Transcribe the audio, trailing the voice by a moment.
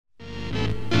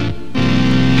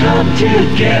come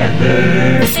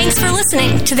together. Thanks for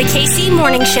listening to the KC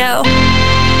Morning Show.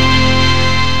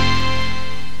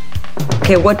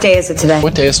 Okay, what day is it today?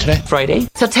 What day is today? Friday.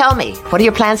 So tell me, what are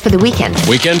your plans for the weekend?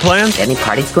 Weekend plans? Any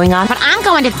parties going on? But I'm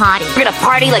going to party. We're gonna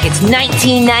party like it's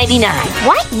 1999.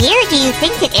 What year do you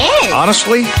think it is?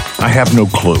 Honestly, I have no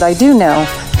clue. I do know.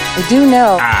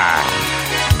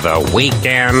 The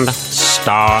weekend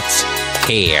starts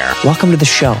here. Welcome to the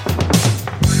show.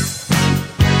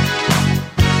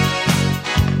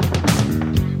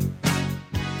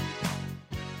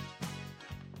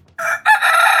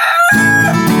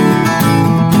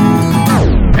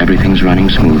 Everything's running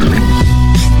smoothly.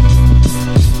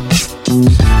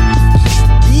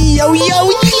 Yo, yo, yo!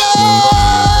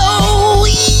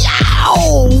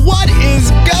 Yo! What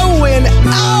is going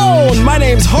on? My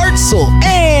name's Hartzell,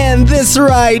 and this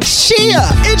right here,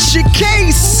 it's your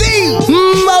KC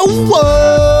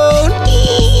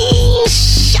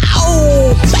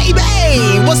Show,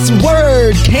 baby! What's the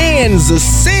word? Kansas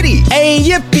City. Hey,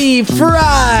 yippee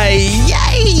fry!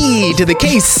 Yay! To the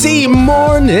KC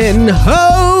Morning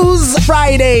Hose.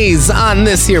 Fridays on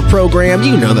this here program.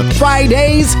 You know the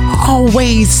Fridays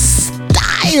always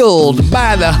styled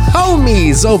by the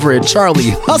homies over at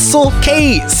Charlie Hustle.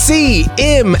 KCMS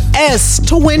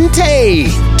 20.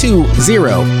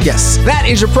 Yes, that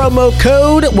is your promo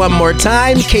code. One more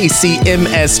time,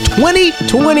 KCMS 20.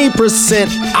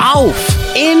 20% off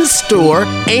in store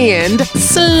and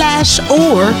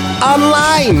 /or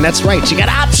online. That's right, you got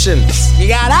options.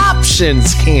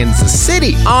 Kansas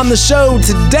City. On the show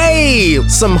today,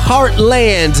 some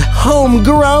Heartland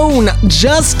homegrown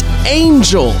Just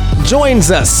Angel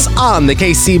joins us on the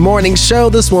KC Morning Show.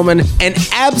 This woman, an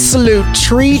absolute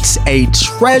treat, a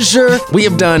treasure. We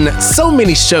have done so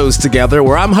many shows together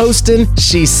where I'm hosting,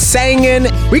 she's singing.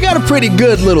 We got a pretty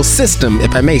good little system,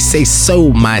 if I may say so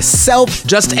myself.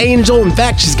 Just Angel, in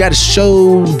fact, she's got a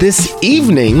show this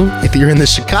evening if you're in the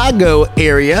Chicago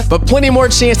area, but plenty more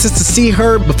chances to see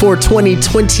her before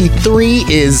 2023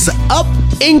 is up,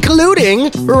 including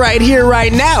right here,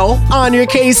 right now on your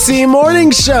KC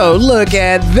Morning Show. Look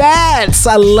at that.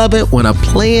 I love it when a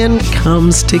plan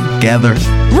comes together.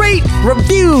 Rate,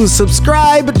 review,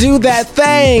 subscribe, do that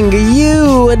thing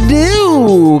you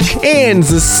do.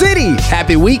 Kansas City.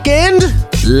 Happy weekend.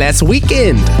 Let's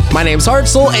weekend. My name's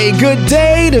Hartzell. A good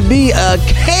day to be a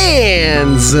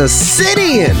Kansas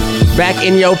Cityan. Back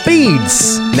in your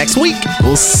feeds next week.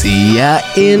 We'll see ya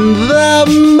in the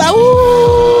morning.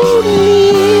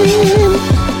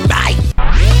 Bye.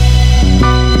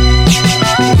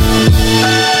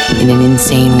 In an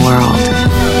insane world,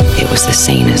 it was the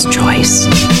sanest choice.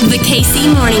 The KC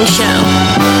Morning Show.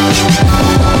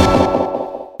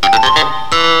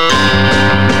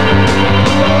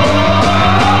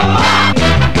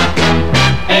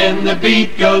 And the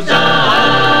beat goes on.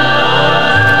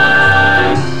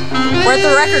 We're at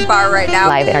the Record Bar right now.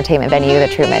 Live entertainment venue, the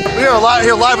Truman. We are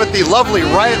here live at the lovely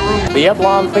Riot Room. The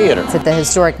Eblon Theater. It's at the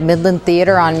historic Midland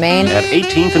Theater on Main. At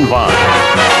 18th and Vine.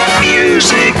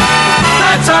 Music.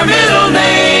 That's our middle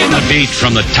name. The beat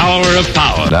from the Tower of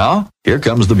Power. Now, here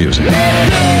comes the music.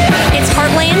 It's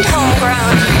Heartland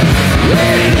Homegrown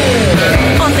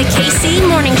on the KC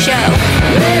Morning Show.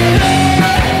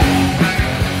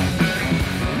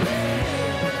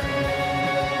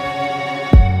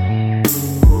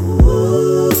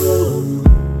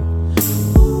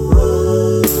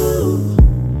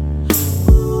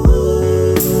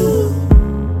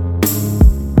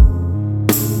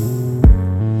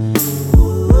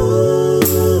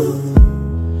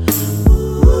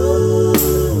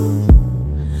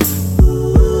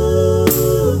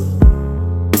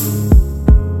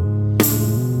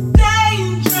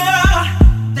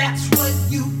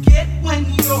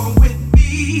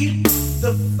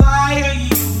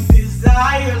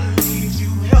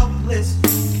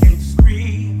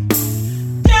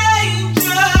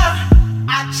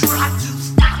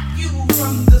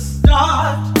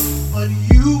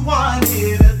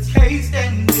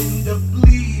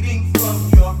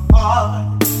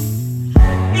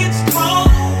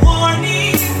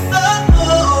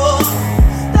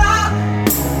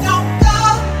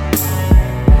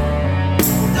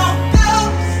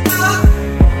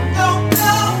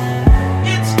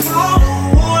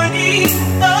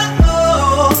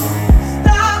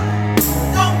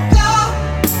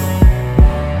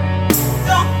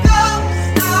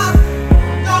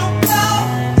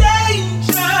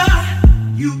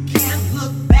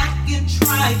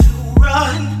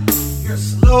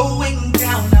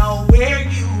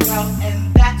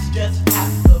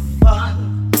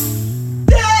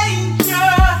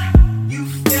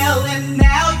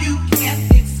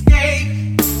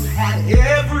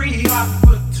 Every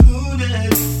opportunity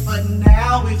but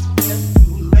now it's just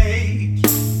too late.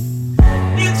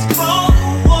 It's called a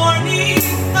warning.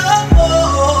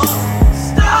 Oh,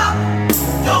 stop,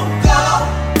 don't go,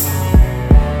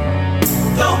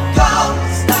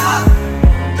 stop,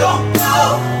 don't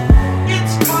go.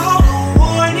 It's called a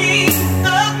warning.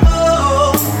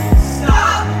 Oh,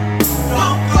 stop,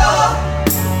 don't go,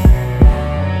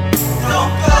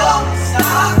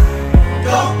 stop,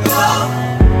 don't go.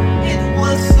 It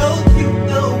was so cute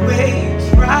the way you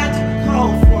tried to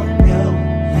call for help,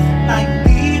 like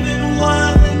leaving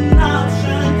was an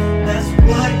option. That's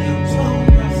what you told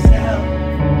yourself.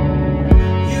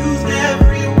 Used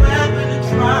every weapon to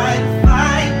try to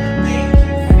fight the things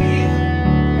you feel.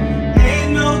 Ain't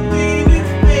no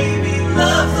demons, baby,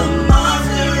 love's a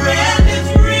monster and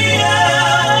it's real.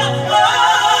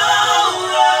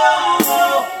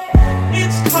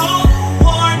 It's called a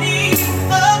warning.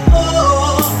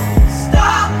 Oh,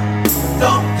 stop,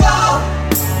 don't go,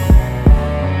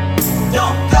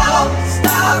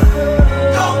 stop,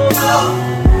 don't go.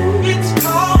 It's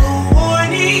called a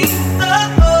warning.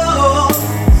 Oh,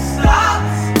 stop,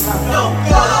 don't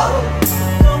go,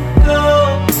 stop, don't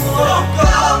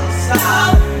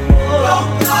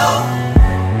go.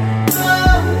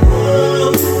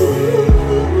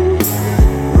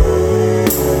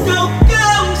 Don't go,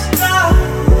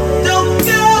 stop, don't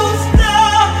go, stop.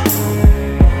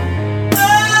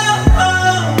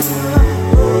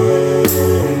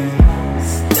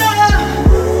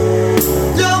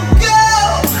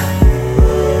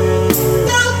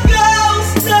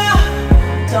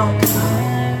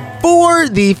 For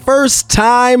the first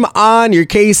time on your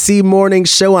KC Morning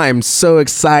Show, I am so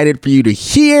excited for you to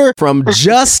hear from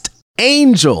Just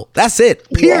Angel. That's it,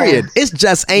 period. It's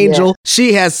Just Angel.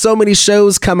 She has so many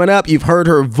shows coming up. You've heard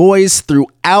her voice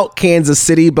throughout Kansas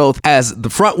City, both as the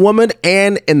front woman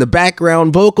and in the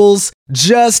background vocals.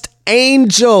 Just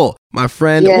Angel, my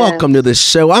friend, welcome to the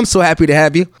show. I'm so happy to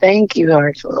have you. Thank you,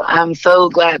 Hartzell. I'm so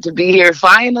glad to be here,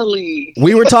 finally.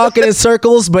 We were talking in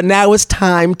circles, but now it's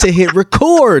time to hit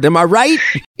record. Am I right?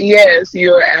 Yes,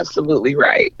 you're absolutely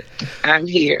right. I'm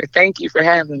here. Thank you for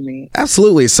having me.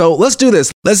 Absolutely. So let's do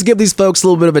this. Let's give these folks a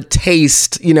little bit of a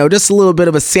taste, just a little bit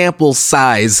of a sample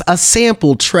size, a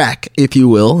sample track, if you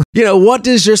will. What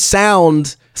does your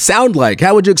sound like?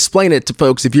 How would you explain it to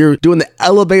folks if you're doing the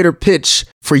elevator pitch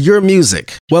for your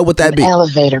music? What would that be?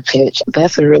 Elevator pitch.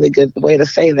 That's a really good way to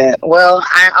say that. Well,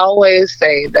 I always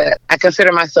say that I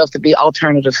consider myself to be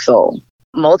alternative soul,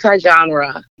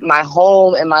 multi-genre. My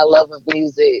home and my love of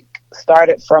music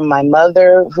started from my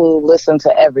mother, who listened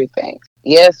to everything.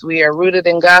 Yes, we are rooted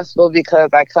in gospel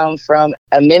because I come from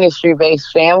a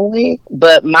ministry-based family,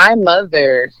 but my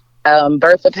mother,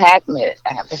 Bertha Packman,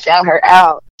 I have to shout her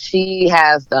out. She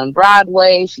has done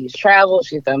Broadway, she's traveled,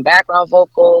 she's done background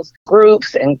vocals,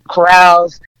 groups and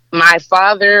chorales. My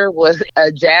father was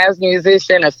a jazz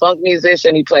musician, a funk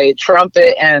musician. He played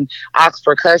trumpet and ox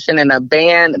percussion in a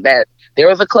band that there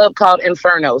was a club called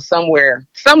Inferno somewhere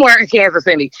in Kansas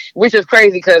City, which is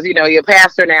crazy because, you're a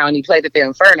pastor now and he played at the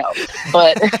Inferno.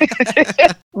 But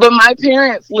but my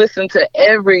parents listened to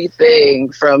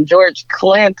everything from George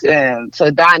Clinton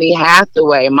to Donny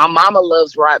Hathaway. My mama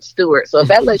loves Rod Stewart. So if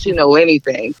that lets you know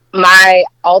anything, my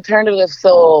alternative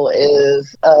soul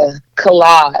is a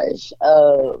collage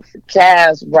of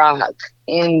jazz, rock,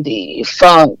 indie,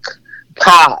 funk,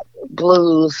 pop,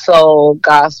 blues, soul,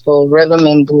 gospel, rhythm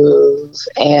and blues,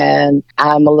 and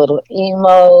I'm a little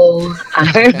emo.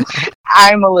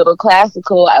 I'm a little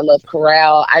classical. I love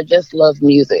chorale. I just love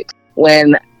music.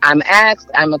 When I'm asked,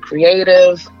 I'm a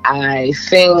creative. I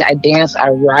sing, I dance, I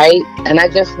write, and I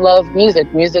just love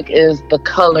music. Music is the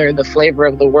color, the flavor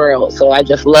of the world, so I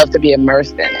just love to be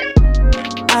immersed in it.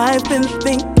 I've been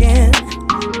thinking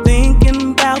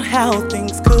about how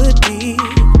things could be.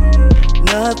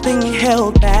 Nothing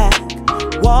held back,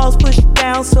 walls pushed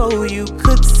down so you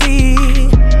could see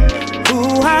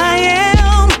who I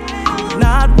am,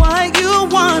 not what you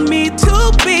want me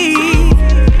to be.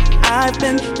 I've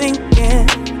been thinking,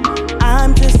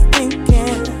 I'm just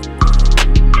thinking.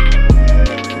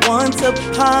 Once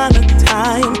upon a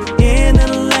time, in a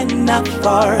land not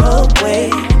far away,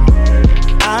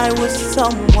 I was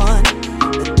someone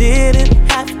that didn't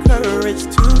have courage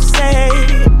to say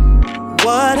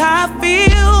what I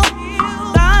feel,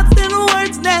 thoughts and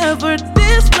words never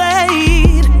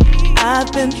displayed.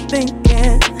 I've been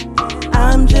thinking,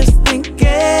 I'm just thinking.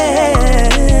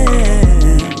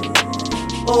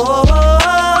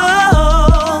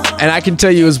 And I can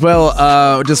tell you as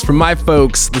well, just from my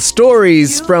folks, the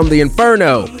stories from the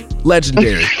Inferno,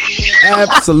 legendary.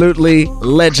 Absolutely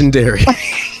legendary.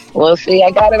 Well, see,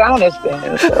 I got it honest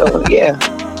then, so yeah.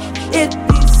 It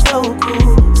be so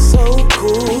cool, so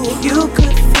cool. You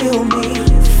could feel me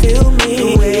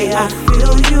the way I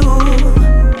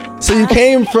feel you. So you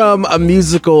came from a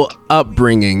musical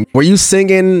upbringing. Were you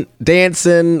singing,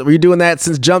 dancing? Were you doing that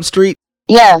since Jump Street?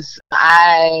 Yes,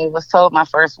 I was told my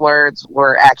first words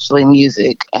were actually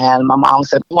music. And my mom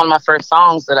said one of my first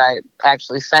songs that I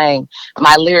actually sang,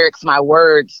 my lyrics, my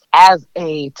words as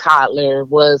a toddler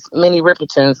was Minnie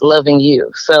Riperton's Loving You.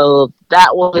 So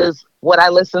that was what I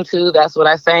listened to. That's what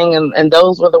I sang. And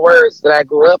those were the words that I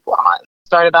grew up on.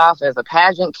 Started off as a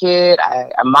pageant kid. I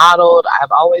modeled.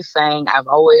 I've always sang. I've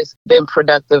always been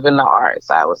productive in the arts.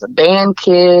 I was a band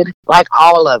kid, like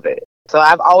all of it. So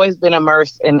I've always been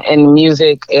immersed in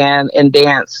music and in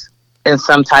dance in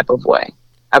some type of way.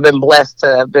 I've been blessed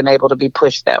to have been able to be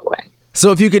pushed that way.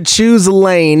 So if you could choose a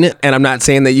lane, and I'm not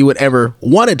saying that you would ever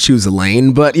want to choose a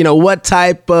lane, but what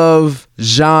type of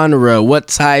genre, what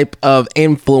type of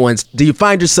influence do you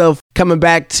find yourself coming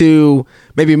back to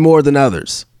maybe more than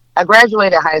others? I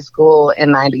graduated high school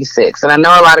in 96, and I know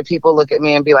a lot of people look at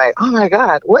me and be like, oh my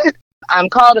God, what? I'm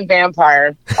called a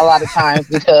vampire a lot of times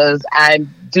because I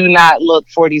do not look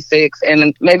 46,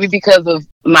 and maybe because of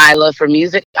my love for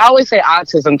music. I always say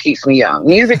autism keeps me young.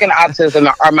 Music and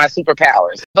autism are my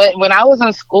superpowers. But when I was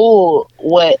in school,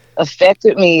 what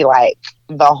affected me like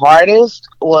the hardest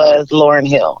was Lauryn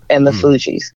Hill and the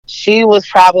Fugees. She was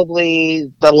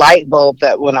probably the light bulb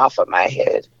that went off of my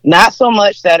head. Not so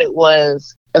much that it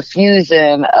was a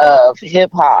fusion of hip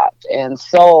hop and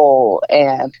soul,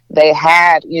 and they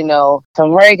had,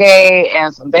 some reggae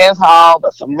and some dancehall,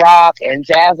 but some rock and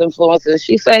jazz influences.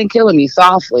 She sang "Killing Me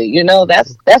Softly,"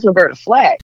 that's Roberta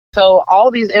Flack. So all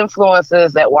these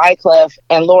influences that Wyclef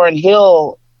and Lauryn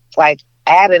Hill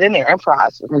added in there, and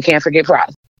Pras, we can't forget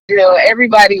Pras.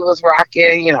 Everybody was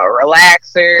rocking,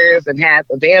 relaxers and had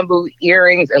the bamboo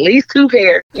earrings, at least 2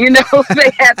 pair. They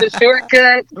had the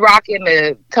shortcut, rocking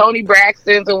the Tony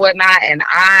Braxtons and whatnot. And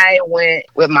I went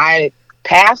with my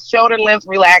past shoulder length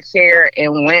relaxed hair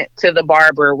and went to the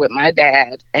barber with my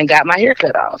dad and got my hair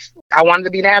cut off. I wanted to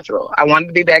be natural. I wanted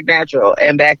to be back natural.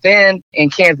 And back then, in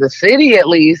Kansas City at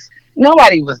least,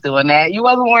 nobody was doing that. You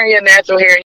wasn't wearing your natural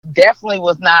hair. Definitely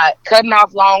was not cutting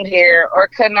off long hair or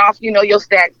cutting off, your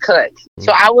stacked cuts.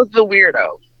 So I was the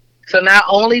weirdo. So not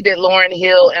only did Lauryn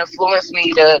Hill influence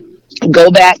me to go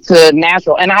back to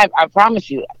natural, and I promise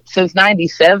you, since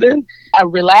 97, a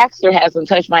relaxer hasn't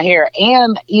touched my hair.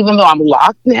 And even though I'm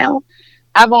locked now,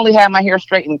 I've only had my hair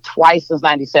straightened twice since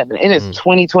 97. It is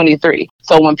 2023.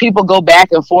 So when people go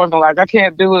back and forth and I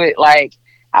can't do it,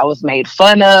 I was made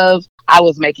fun of. I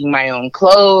was making my own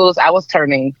clothes. I was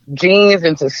turning jeans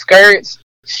into skirts.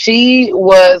 She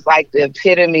was the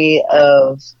epitome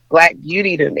of Black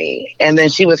beauty to me. And then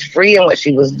she was free in what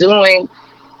she was doing.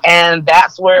 And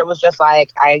that's where it was just I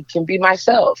can be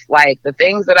myself. The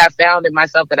things that I found in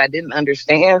myself that I didn't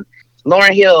understand,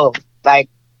 Lauryn Hill,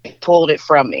 pulled it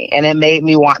from me. And it made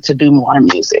me want to do more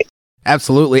music.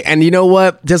 Absolutely. And you know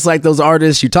what? Just like those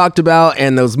artists you talked about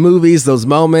and those movies, those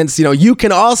moments, you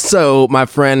can also, my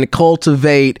friend,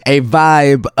 cultivate a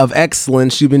vibe of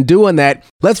excellence. You've been doing that.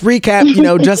 Let's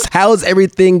recap, just how's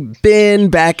everything been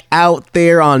back out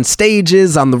there on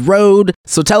stages, on the road.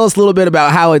 So tell us a little bit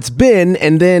about how it's been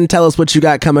and then tell us what you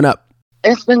got coming up.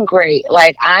 It's been great.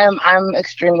 I'm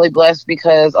extremely blessed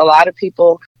because a lot of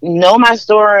people know my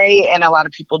story and a lot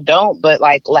of people don't. But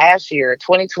last year,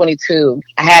 2022,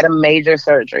 I had a major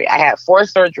surgery. I had 4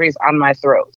 surgeries on my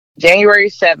throat.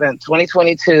 January 7th,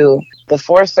 2022, the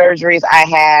 4 surgeries I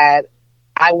had,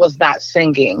 I was not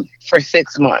singing for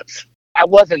 6 months. I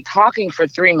wasn't talking for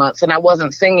 3 months and I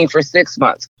wasn't singing for 6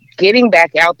 months. Getting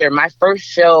back out there, my first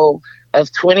show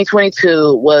of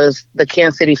 2022 was the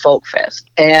Kansas City Folk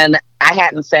Fest. And I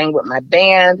hadn't sang with my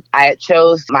band. I had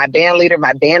chose my band leader,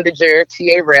 my bandager,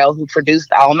 T.A. Rail, who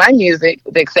produced all my music,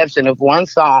 with the exception of 1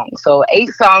 song. So 8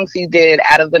 songs he did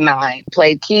out of the 9.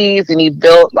 Played keys and he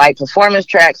built performance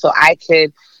tracks so I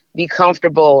could be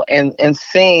comfortable and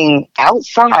sing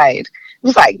outside. It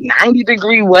was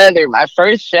 90-degree weather, my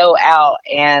first show out.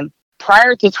 And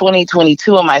prior to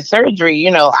 2022 and my surgery,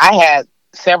 I had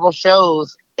several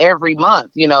shows every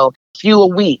month, few a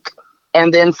week.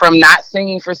 And then from not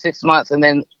singing for 6 months and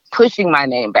then pushing my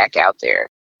name back out there.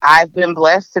 I've been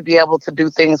blessed to be able to do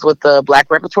things with the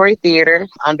Black Repertory Theater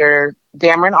under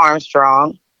Dameron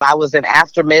Armstrong. I was in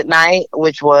After Midnight,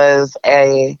 which was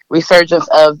a resurgence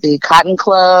of the Cotton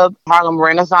Club, Harlem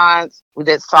Renaissance. We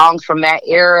did songs from that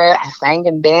era. I sang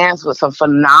and danced with some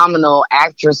phenomenal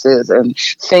actresses and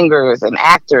singers and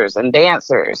actors and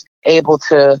dancers, able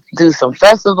to do some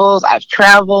festivals. I've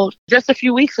traveled. Just a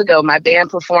few weeks ago, my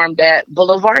band performed at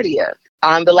Boulevardia.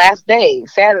 on the last day,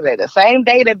 Saturday, the same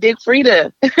day that Big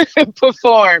Frida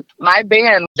performed. My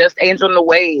band, Just Angel and the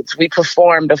Waves, we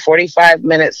performed a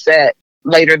 45-minute set.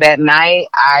 Later that night,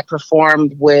 I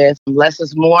performed with Less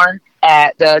is More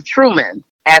at the Truman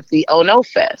at the Oh No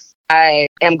Fest. I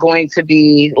am going to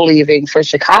be leaving for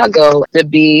Chicago to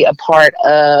be a part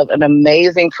of an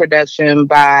amazing production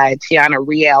by Tiana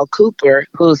Rial Cooper,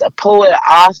 who's a poet,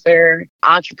 author,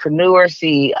 entrepreneur,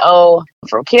 CEO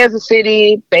from Kansas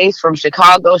City, based from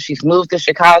Chicago. She's moved to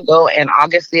Chicago, and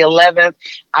August the 11th,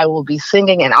 I will be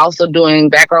singing and also doing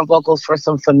background vocals for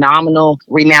some phenomenal,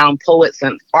 renowned poets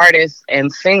and artists and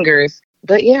singers.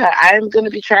 But yeah, I'm going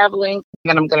to be traveling,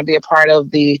 and I'm going to be a part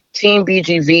of the Team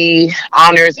BGV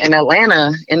Honors in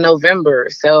Atlanta in November.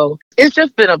 So it's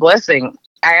just been a blessing.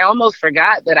 I almost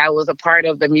forgot that I was a part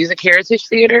of the Music Heritage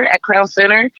Theater at Crown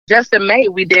Center. Just in May,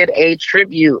 we did a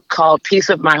tribute called Piece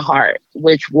of My Heart,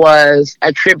 which was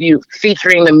a tribute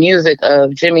featuring the music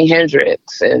of Jimi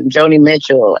Hendrix and Joni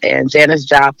Mitchell and Janis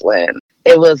Joplin.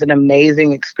 It was an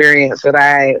amazing experience that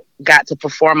I got to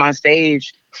perform on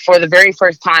stage for the very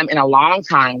first time in a long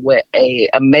time with a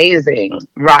amazing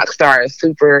rock star,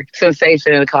 super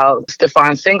sensation called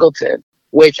Stefan Singleton,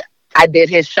 which I did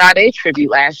his Sade tribute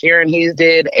last year, and he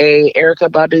did a Erykah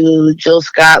Badu, Jill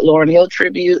Scott, Lauryn Hill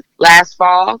tribute last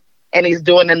fall, and he's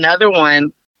doing another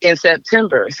one in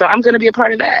September. So I'm going to be a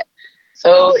part of that.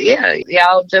 So yeah,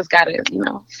 y'all just gotta,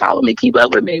 follow me, keep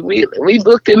up with me. We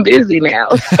booked and busy now.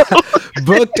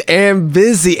 Booked and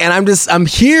busy, and I'm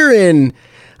hearing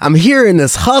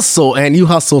this hustle, and you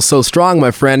hustle so strong, my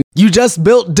friend. You just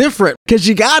built different because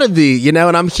you gotta be, and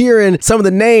I'm hearing some of the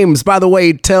names. By the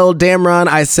way, tell Damron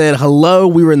I said hello.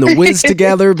 We were in the Wiz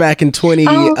together back in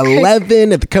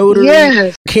 2011 at the Coterie.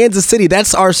 Yes. Kansas City,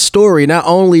 that's our story. Not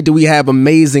only do we have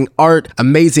amazing art,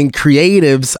 amazing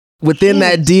creatives, within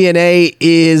that DNA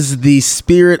is the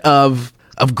spirit of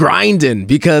grinding,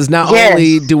 because not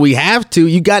only do we have to,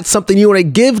 you got something you want to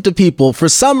give to people. For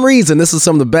some reason, this is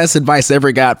some of the best advice I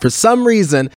ever got. For some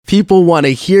reason, people want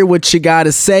to hear what you got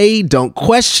to say. Don't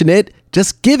question it.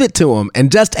 Just give it to them.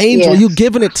 And Just Angel, you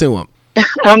giving it to them.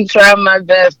 I'm trying my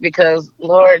best because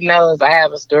Lord knows I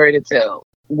have a story to tell.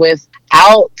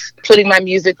 Without putting my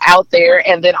music out there,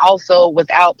 and then also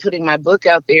without putting my book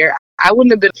out there, I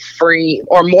wouldn't have been free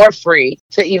or more free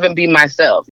to even be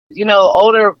myself.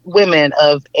 Older women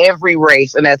of every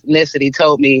race and ethnicity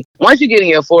told me, once you get in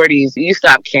your 40s, you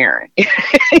stop caring.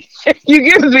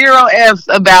 You give 0 F's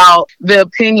about the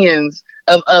opinions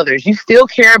of others. You still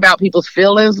care about people's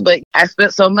feelings, but I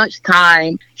spent so much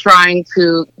time trying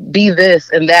to be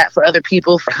this and that for other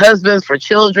people, for husbands, for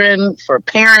children, for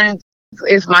parents.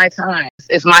 It's my time.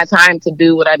 It's my time to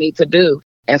do what I need to do.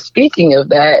 And speaking of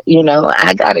that,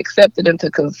 I got accepted into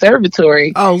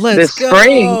conservatory this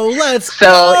spring. Let's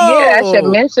go. Yeah, I should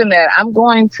mention that I'm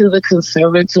going to the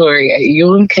conservatory at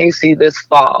UMKC this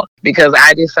fall because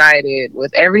I decided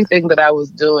with everything that I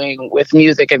was doing with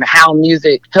music and how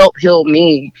music helped heal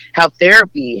me, how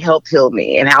therapy helped heal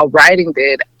me, and how writing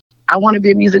did, I want to be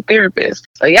a music therapist.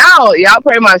 So y'all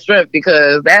pray my strength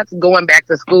because that's going back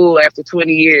to school after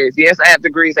 20 years. Yes, I have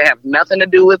degrees that have nothing to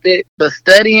do with it, but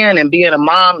studying and being a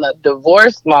mom, a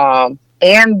divorced mom,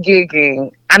 and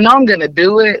gigging, I know I'm going to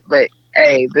do it, but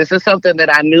hey, this is something that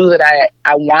I knew that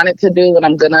I wanted to do and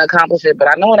I'm going to accomplish it, but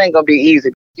I know it ain't going to be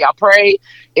easy. Y'all pray,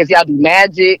 if y'all do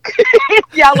magic, if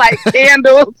y'all light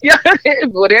candles,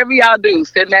 whatever y'all do,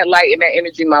 send that light and that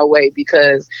energy my way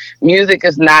because music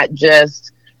is not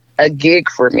just a gig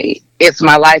for me. It's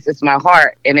my life, it's my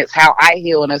heart, and it's how I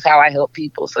heal and it's how I help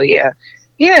people. So yeah,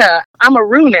 I'm a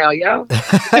Rue now, y'all.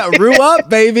 Rue up,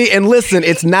 baby. And listen,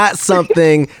 it's not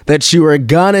something that you are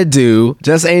gonna do.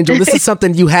 Just Angel, this is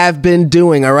something you have been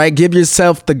doing, all right? Give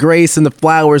yourself the grace and the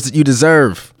flowers that you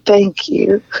deserve. Thank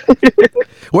you.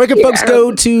 Where can folks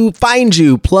go to find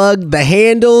you? Plug the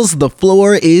handles. The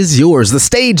floor is yours. The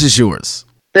stage is yours.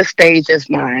 The stage is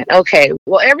mine. Okay.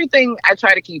 Well, everything I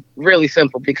try to keep really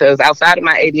simple because outside of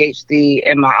my ADHD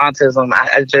and my autism,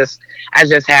 I just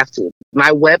have to. My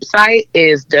website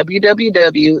is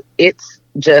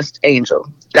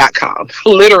www.itsjustangel.com.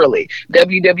 Literally,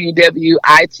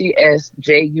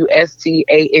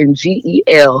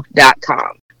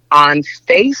 www.itsjustangel.com. On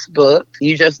Facebook,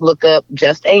 you just look up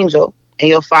Just Angel and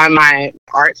you'll find my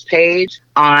arts page.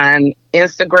 On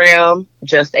Instagram,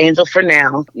 Just Angel for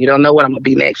now. You don't know what I'm going to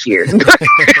be next year.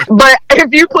 But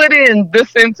if you put in the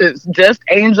sentence, Just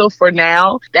Angel for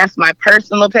now, that's my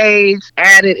personal page.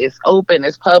 Add it. It's open.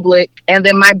 It's public. And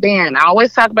then my band. I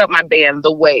always talk about my band,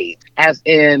 The Wade, as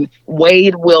in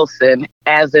Wade Wilson,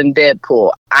 as in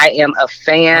Deadpool. I am a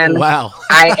fan. Wow.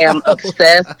 I am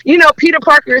obsessed. Peter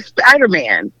Parker is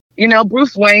Spider-Man. You know,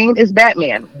 Bruce Wayne is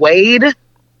Batman. Wade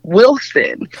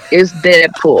Wilson is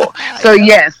Deadpool. So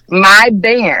yes, my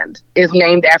band is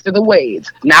named after the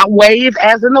Wades. Not wave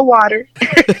as in the water,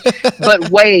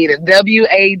 but Wade,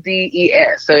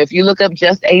 Wades. So if you look up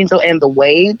Just Angel and the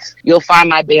Wades, you'll find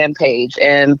my band page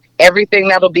and everything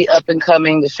that'll be up and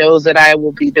coming, the shows that I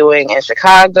will be doing in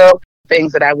Chicago,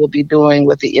 things that I will be doing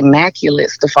with the Immaculate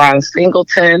Stefan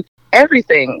Singleton,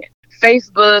 everything,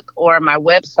 Facebook or my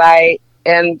website.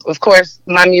 And of course,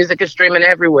 my music is streaming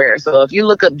everywhere. So if you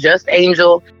look up Just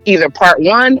Angel, either part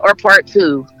 1 or part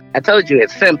 2, I told you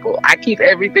it's simple. I keep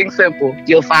everything simple.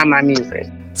 You'll find my music.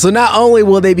 So not only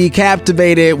will they be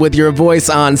captivated with your voice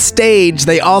on stage,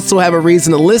 they also have a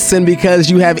reason to listen because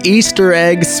you have Easter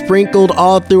eggs sprinkled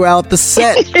all throughout the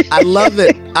set. I love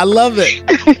it. I love it.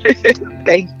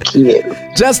 Thank you.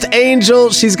 Just Angel,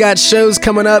 she's got shows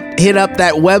coming up. Hit up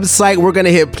that website. We're going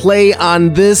to hit play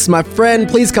on this. My friend,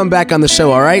 please come back on the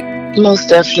show, all right? Most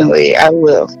definitely. I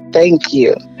will. Thank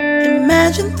you.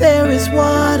 Imagine there is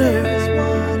water.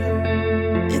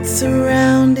 It's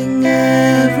surrounding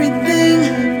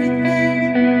everything.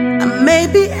 I may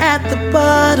be at the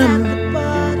bottom,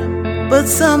 but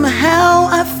somehow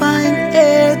I find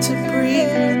air to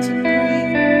breathe.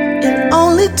 It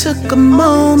only took a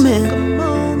moment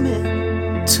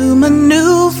to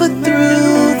maneuver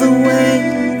through the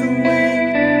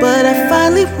way, but I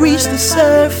finally reached the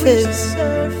surface.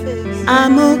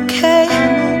 I'm okay,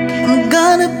 I'm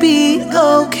gonna be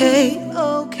okay.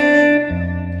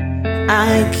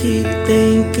 I keep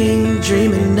thinking,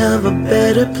 dreaming of a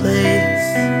better place.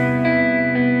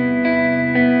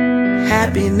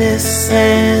 Happiness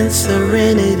and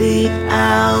serenity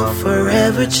I'll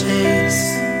forever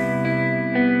chase.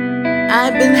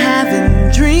 I've been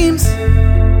having dreams,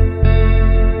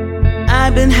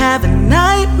 I've been having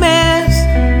nightmares.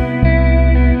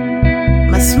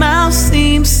 My smile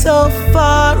seems so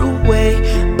far away,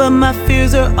 but my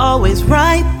fears are always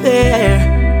right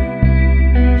there.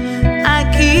 I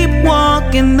keep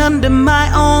walking under my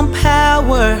own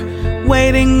power,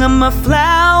 waiting on my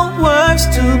flowers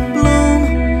to bloom.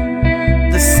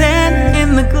 The sand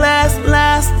in the glass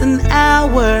lasts an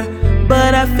hour,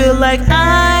 but I feel like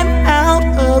I'm out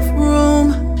of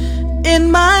room.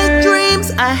 In my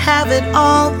dreams, I have it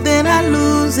all, then I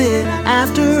lose it.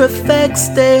 After effects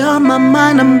stay on my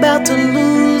mind, I'm about to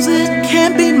lose it.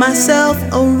 Can't be myself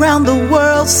around the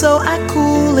world, so I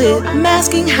cool it.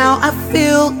 Masking how I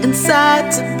feel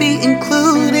inside to be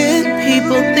included.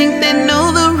 People think they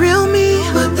know the real me,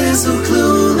 but they're so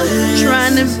clueless.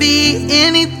 Trying to be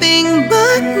anything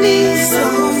but me, so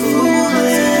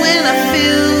foolish. When I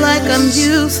feel like I'm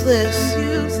useless,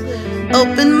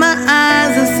 open my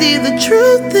eyes and see the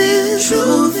truth is.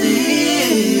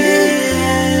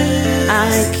 I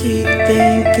keep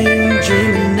thinking,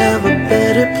 dreaming of a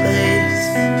better place.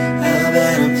 A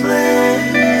better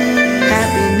place.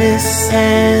 Happiness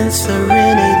and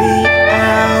serenity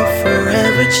I'll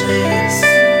forever chase.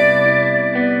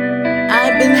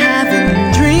 I've been having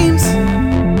dreams,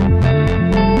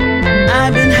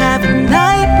 I've been having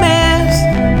nightmares.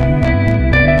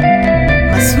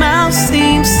 My smile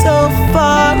seems so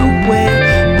far away,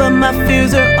 but my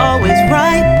fears are always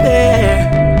right there.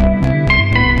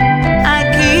 I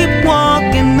keep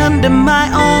walking under my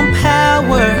own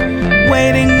power,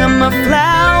 waiting on my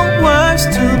flowers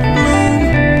to bloom.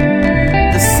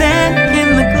 The sand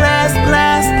in the glass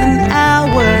lasts an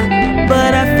hour,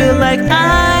 but I feel like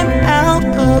I'm out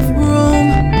of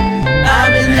room.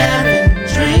 I've been having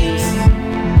dreams,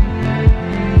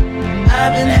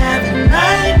 I've been having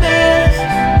nightmares.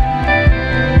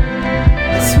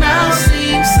 My smile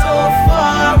seems so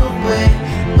far away,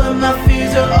 but my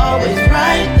fears are always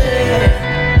right there.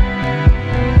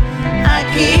 I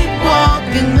keep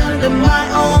walking under my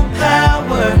own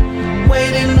power,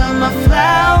 waiting on my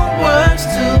flowers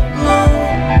to bloom.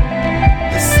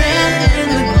 The sand in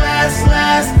the glass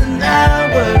lasts an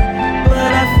hour,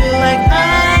 but I feel like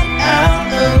I'm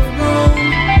out of room.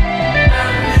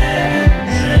 I'm having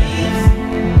dreams,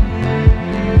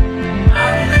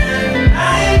 I'm having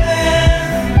nightmares.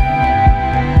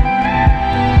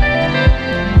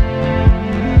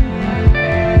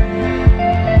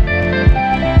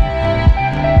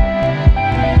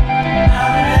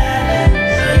 I'm having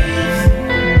dreams,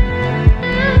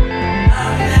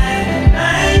 I'm having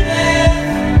nightmares.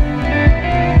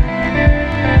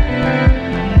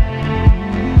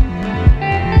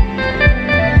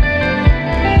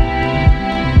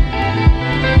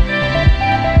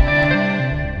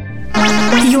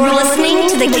 You're listening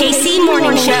to the KC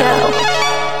Morning Show.